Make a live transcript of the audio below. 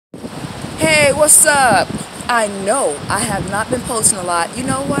Hey, what's up? I know I have not been posting a lot. You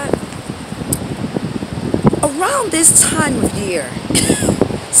know what? Around this time of year,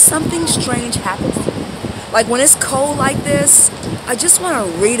 something strange happens to me. Like when it's cold like this, I just want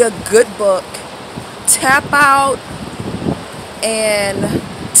to read a good book, tap out, and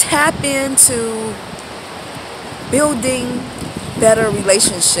tap into building better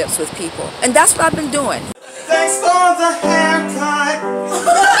relationships with people. And that's what I've been doing. Thanks for the haircut.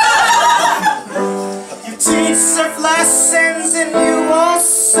 You teach surf lessons and you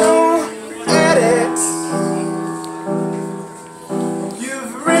also edit.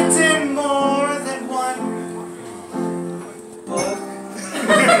 You've written more than one book.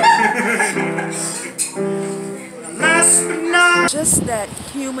 Last but not just that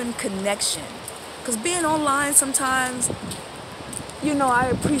human connection. Because being online sometimes, you know, I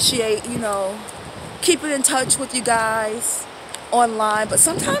appreciate, you know, keeping in touch with you guys online, but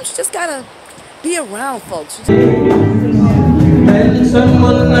sometimes you just gotta be around folks. And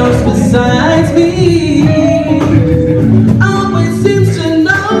someone else besides me always seems to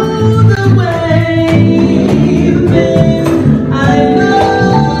know the way. Then I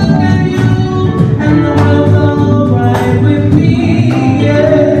look at you and the world's alright with me.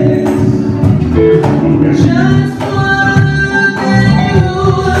 Yes. Just one day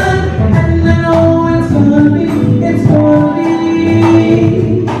and now it's gonna be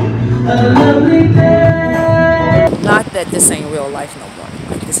a lovely day. Not that this ain't real life no more.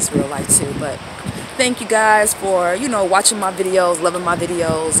 Like, this is real life too. But thank you guys for, you know, watching my videos, loving my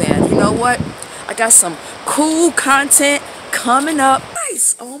videos. And you know what? I got some cool content coming up.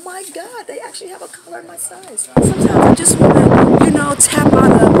 Nice. Oh my God. They actually have a color in my size. Sometimes I just want to, you know, tap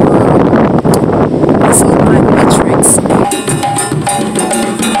out of some of my metrics.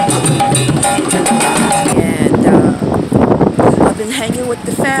 And I've been hanging with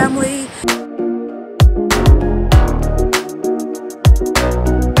the family.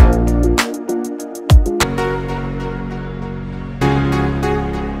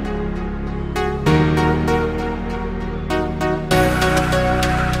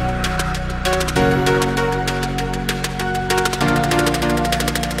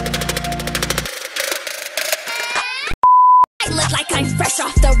 Look like I'm fresh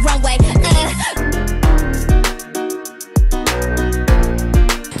off the runway.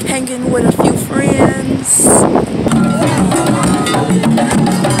 Hanging with a few friends.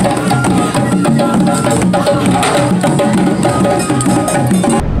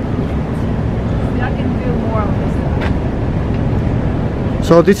 I can do more on this.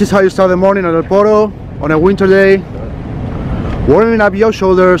 So this is how you start the morning at El Poro on a winter day. Warming up your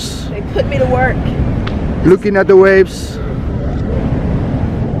shoulders, They put me to work. looking at the waves.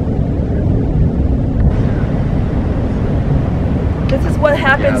 This is what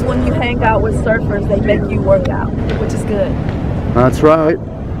happens when you hang out with surfers. They make you work out, which is good. That's right.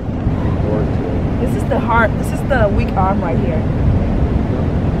 This is the heart. This is the weak arm right here.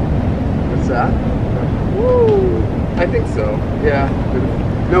 What's that? Woo! I think so. Yeah.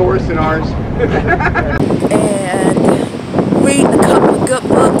 No worse than ours. And read a couple of good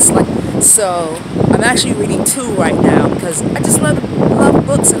books. So I'm actually reading 2 right now because I just love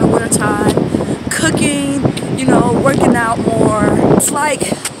books in the wintertime. Cooking, you know, working out more. It's like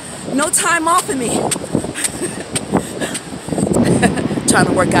no time off for me. Trying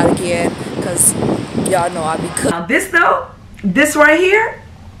to work out again because y'all know I be cooking. Now this though, this right here,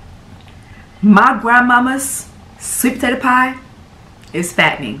 my grandmama's sweet potato pie is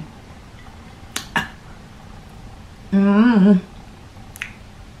fattening.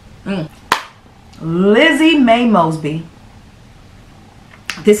 Lizzie Mae Mosby.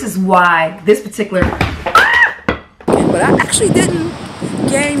 This is why this particular, but I actually didn't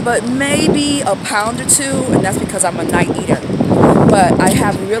gain but maybe a pound or 2, and that's because I'm a night eater. But I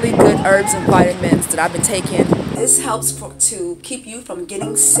have really good herbs and vitamins that I've been taking. This helps to keep you from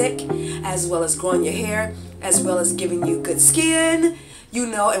getting sick, as well as growing your hair, as well as giving you good skin. You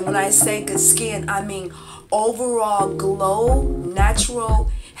know, and when I say good skin, I mean overall glow,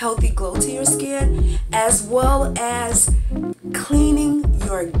 natural, healthy glow to your skin, as well as cleaning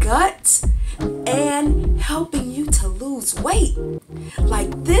your gut and helping you to lose weight.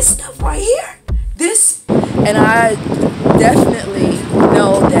 Like this stuff right here, this, and I definitely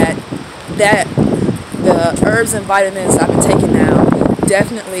know that the herbs and vitamins I've been taking now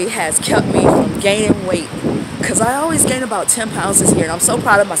definitely has kept me from gaining weight, because I always gain about 10 pounds this year, and I'm so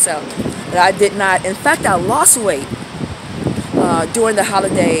proud of myself that I did not. In fact, I lost weight during the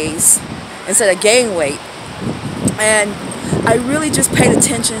holidays instead of gaining weight. And I really just paid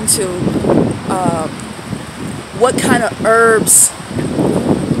attention to what kind of herbs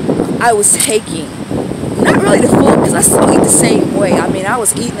I was taking, not really the food, because I still eat the same way. I mean, I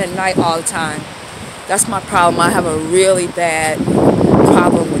was eating at night all the time. That's my problem. I have a really bad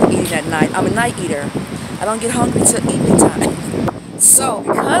problem with eating at night. I'm a night eater. I don't get hungry till evening time. So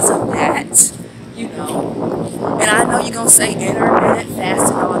because of that, you know, and I know you're going to say intermittent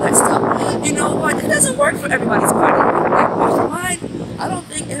fasting and all that stuff. You know what? It doesn't work for everybody's body. Like for mine, I don't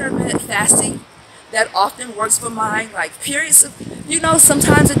think intermittent fasting that often works for mine. Like periods of, you know,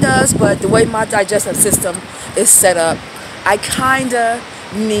 sometimes it does, but the way my digestive system is set up, I kind of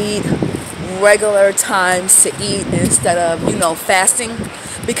need regular times to eat instead of, you know, fasting,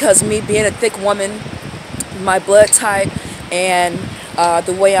 because me being a thick woman, my blood type, and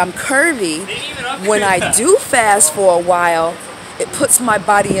the way I'm curvy, when I do fast for a while, it puts my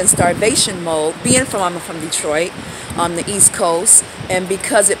body in starvation mode. Being I'm from Detroit, on the East Coast, and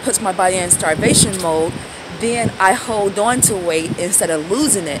because it puts my body in starvation mode, then I hold on to weight instead of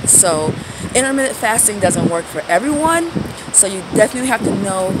losing it. So intermittent fasting doesn't work for everyone. So you definitely have to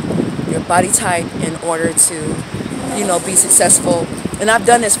know your body type in order to, you know, be successful. And I've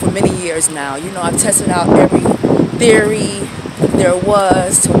done this for many years now. You know, I've tested out every theory there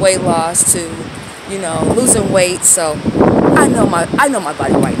was to weight loss, to, you know, losing weight. So I know my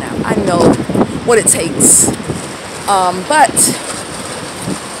body right now. I know what it takes. But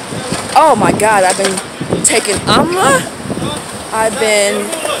oh my God, I've been taking amla. I've been,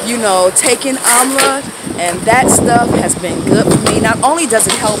 you know, taking amla, and that stuff has been good for me. Not only does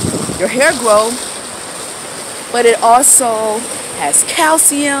it help your hair grow, but it also has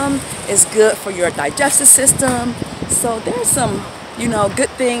calcium. It's good for your digestive system. So there's some, you know, good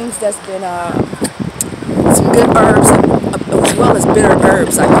things that's been, some good herbs, as well as bitter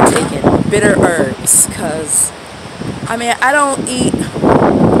herbs I've been taking. Bitter herbs, because, I mean, I don't eat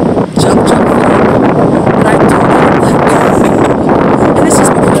junk food, but I do. And it's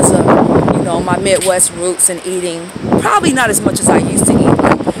just because of, you know, my Midwest roots and eating probably not as much as I used to eat.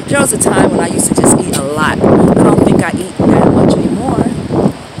 Like, there was a time when I used to just eat a lot. I don't think I eat that much anymore.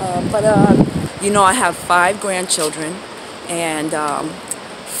 You know, I have 5 grandchildren, and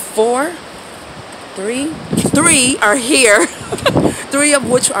 3 are here. 3 of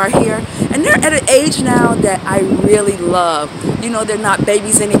which are here, and they're at an age now that I really love. You know, they're not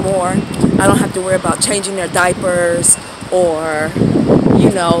babies anymore. I don't have to worry about changing their diapers or, you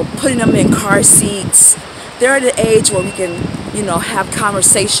know, putting them in car seats. They're at an age where we can, you know, have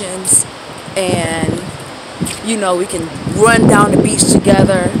conversations, and, you know, we can run down the beach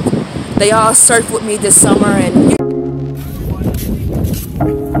together. They all surf with me this summer, and you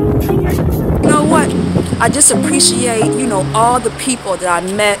know what? I just appreciate, you know, all the people that I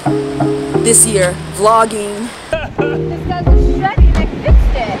met this year vlogging. This guy was shredding, I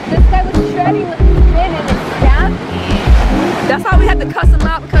fixed it. This guy was shredding with his bin and it stabbed me. That's why we had to cuss them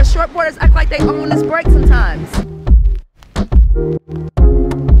out, because shortboarders act like they own this break sometimes.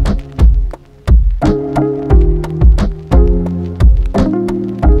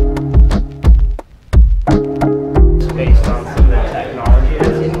 Based on some of the technology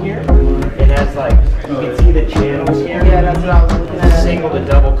that's in here. It has, like, you can see the channels here. Yeah, that's what I was looking at. Single to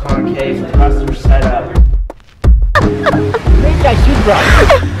double concave custom setup. Maybe I should run.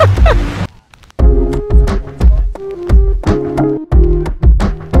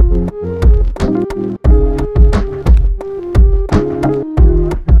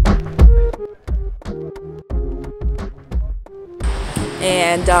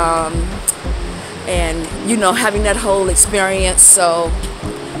 And you know, having that whole experience. So,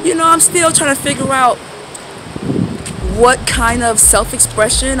 you know, I'm still trying to figure out what kind of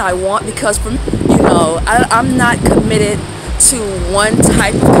self-expression I want, because from, you know, I'm not committed to one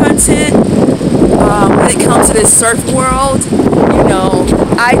type of content. When it comes to this surf world, you know,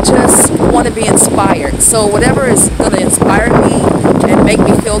 I just want to be inspired. So whatever is going to inspire me and make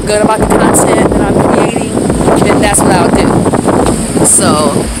me feel good about the content that I'm creating, then that's what I'll do.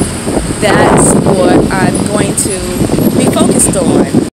 So that's what I'm going to be focused on.